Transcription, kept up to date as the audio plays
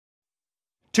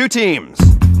Two teams.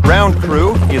 Ground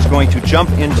crew is going to jump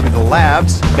into the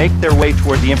labs, make their way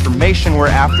toward the information we're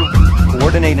after,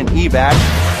 coordinate an evac.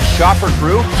 Shopper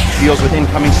crew deals with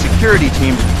incoming security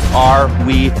teams. Are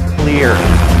we clear?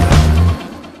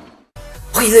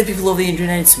 Hi there people of the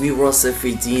internet, it's me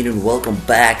Rockstar-created and welcome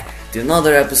back to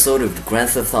another episode of the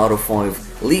Grand Theft Auto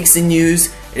 5 leaks and news.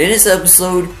 And in this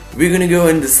episode, we're gonna go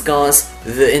and discuss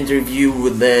the interview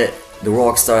with the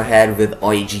Rockstar had with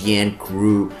IGN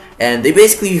crew. And they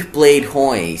basically played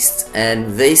Heist,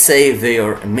 and they say they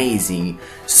are amazing.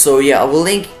 So yeah, I will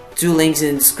link two links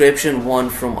in the description,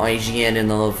 one from IGN and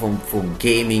another from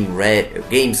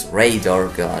Games Radar,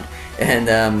 god.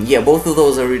 And yeah, both of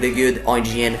those are really good.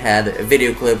 IGN had a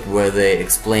video clip where they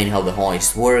explain how the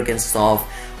heists work and stuff,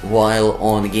 while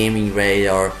on Gaming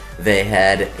Radar they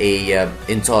had a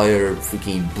entire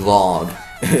freaking blog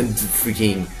and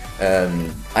freaking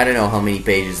I don't know how many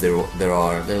pages there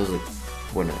are. There was like,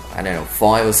 I don't know,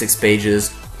 5 or 6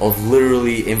 pages of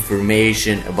literally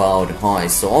information about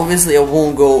Heist. So obviously I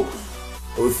won't go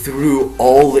through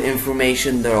all the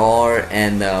information there are,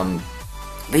 and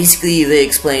basically they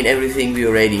explained everything we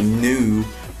already knew,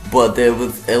 but there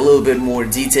with a little bit more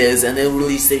details, and they'll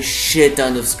release a shit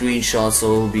ton of screenshots,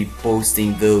 so we'll be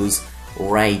posting those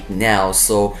right now.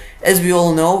 So as we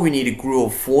all know, we need a crew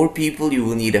of 4 people. You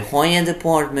will need a high-end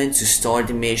apartment to start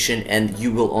the mission, and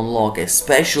you will unlock a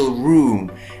special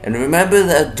room. And remember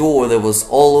that door that was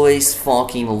always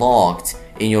fucking locked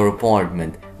in your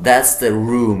apartment? That's the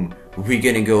room we're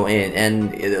gonna go in.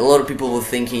 And a lot of people were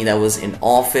thinking that was in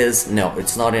office. No,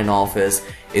 it's not in office.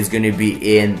 It's gonna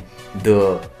be in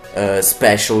the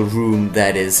special room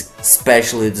that is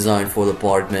specially designed for the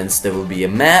apartments. There will be a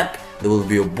map, there will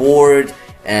be a board,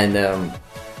 and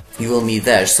you will meet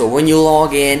there. So when you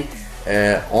log in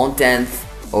on 10th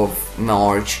of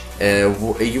March,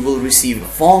 you will receive a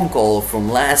phone call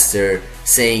from Lester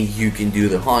saying you can do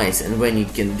the heist, and when you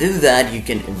can do that, you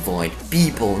can invite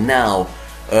people. Now,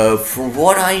 from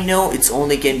what I know, it's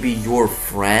only can be your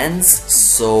friends,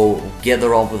 so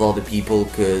gather up with other people,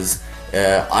 because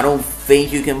I don't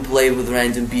think you can play with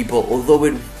random people, although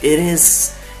it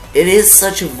is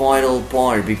such a vital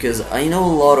part, because I know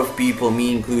a lot of people,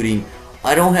 me including,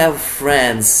 I don't have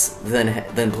friends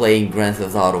than playing Grand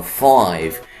Theft Auto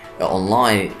 5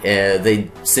 online. They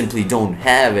simply don't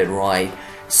have it, right?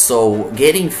 So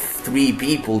getting 3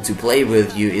 people to play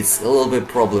with you, it's a little bit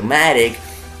problematic.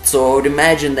 So I would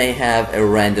imagine they have a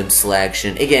random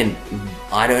selection. Again,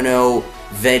 I don't know,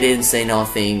 they didn't say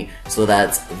nothing, so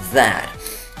that's that.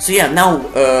 So yeah, now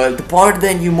the part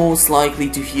then you're most likely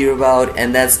to hear about,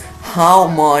 and that's how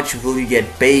much will you get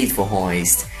paid for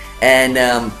Heist.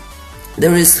 And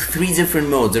there is 3 different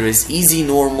modes. There is easy,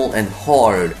 normal, and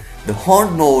hard. The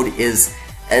hard mode is,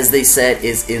 as they said,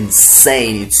 is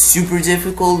insane. It's super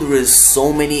difficult. There is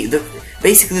so many.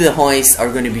 Basically, the heists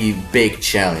are going to be a big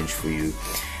challenge for you.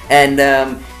 And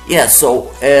yeah,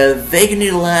 so they're going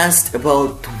to last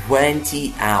about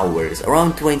 20 hours.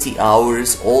 Around 20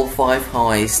 hours, all 5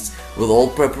 heists with all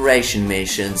preparation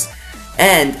missions.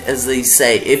 And as they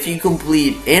say, if you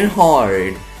complete in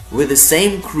hard with the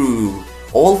same crew,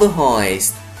 all the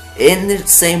heists in the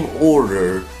same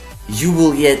order,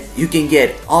 you can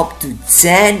get up to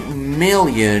 10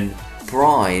 million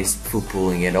prize for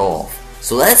pulling it off.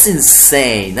 So that's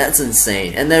insane. That's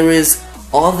insane. And there is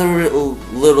other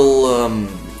little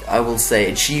I will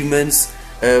say achievements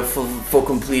for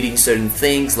completing certain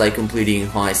things, like completing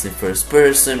heist in first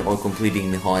person, or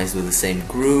completing the heist with the same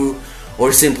crew,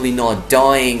 or simply not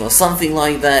dying, or something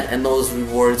like that. And those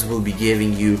rewards will be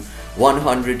giving you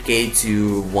 100k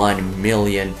to $1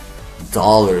 million.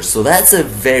 So that's a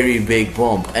very big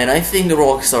bump, and I think the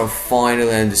Rockstar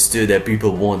finally understood that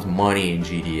people want money in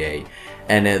GTA,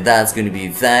 and that's gonna be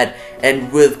that.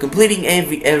 And with completing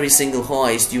every single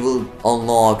heist, you will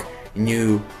unlock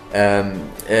new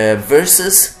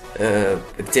versus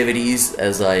activities,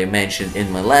 as I mentioned in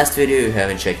my last video. If you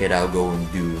haven't checked it out, go and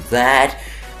do that.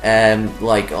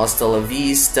 Like Hasta La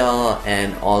Vista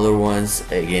and other ones.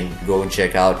 Again, go and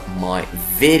check out my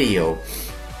video.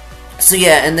 So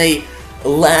yeah, and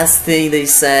last thing they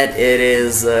said, it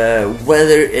is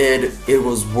whether it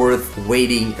was worth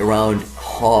waiting around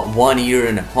 1.5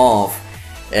 years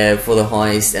for the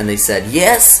heist, and they said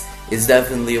yes, it's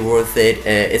definitely worth it.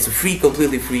 It's a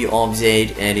completely free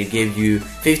update, and it gives you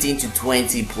 15 to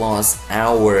 20 plus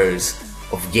hours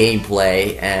of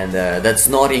gameplay, and that's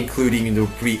not including the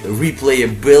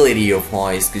replayability of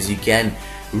Heist, because you can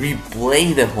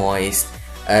replay the Heist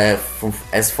from,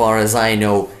 as far as I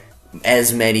know,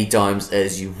 as many times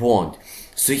as you want.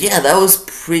 So yeah, that was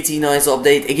pretty nice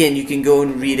update. Again, you can go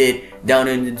and read it down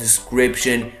in the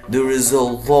description. There is a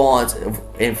lot of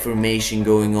information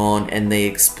going on, and they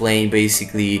explain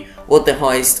basically what the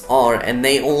heists are, and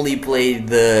they only play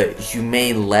the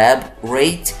Humane lab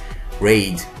raid.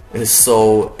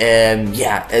 So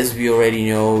yeah, as we already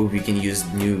know, we can use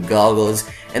new goggles,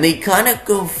 and they kind of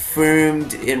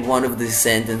confirmed in one of the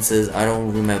sentences, I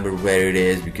don't remember where it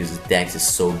is because the text is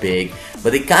so big,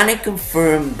 but they kind of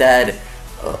confirmed that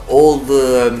all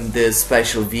the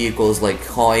special vehicles like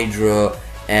Hydra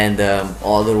and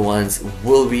other ones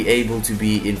will be able to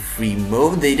be in free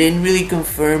mode. They didn't really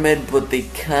confirm it, but they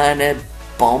kind of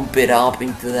bump it up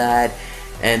into that,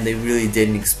 and they really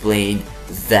didn't explain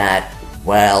that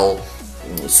well.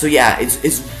 So yeah, it's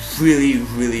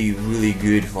really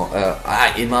good.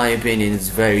 In my opinion, it's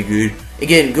very good.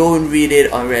 Again, go and read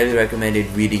it. I really recommended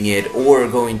reading it or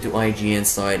going to IGN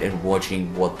site and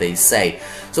watching what they say.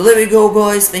 So there we go,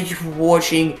 guys. Thank you for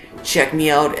watching. Check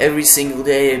me out every single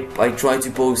day. I try to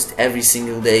post every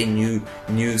single day new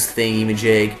news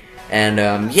thingy-majig.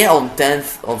 And yeah, on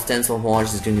 10th of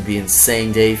March is going to be an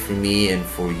insane day for me and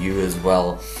for you as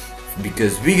well,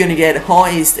 because we're gonna get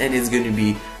Heist, and it's gonna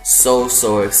be so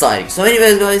exciting. So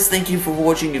anyways, guys, thank you for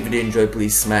watching. If you did enjoy,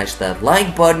 please smash that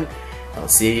like button. I'll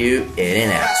see you in the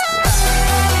next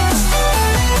one.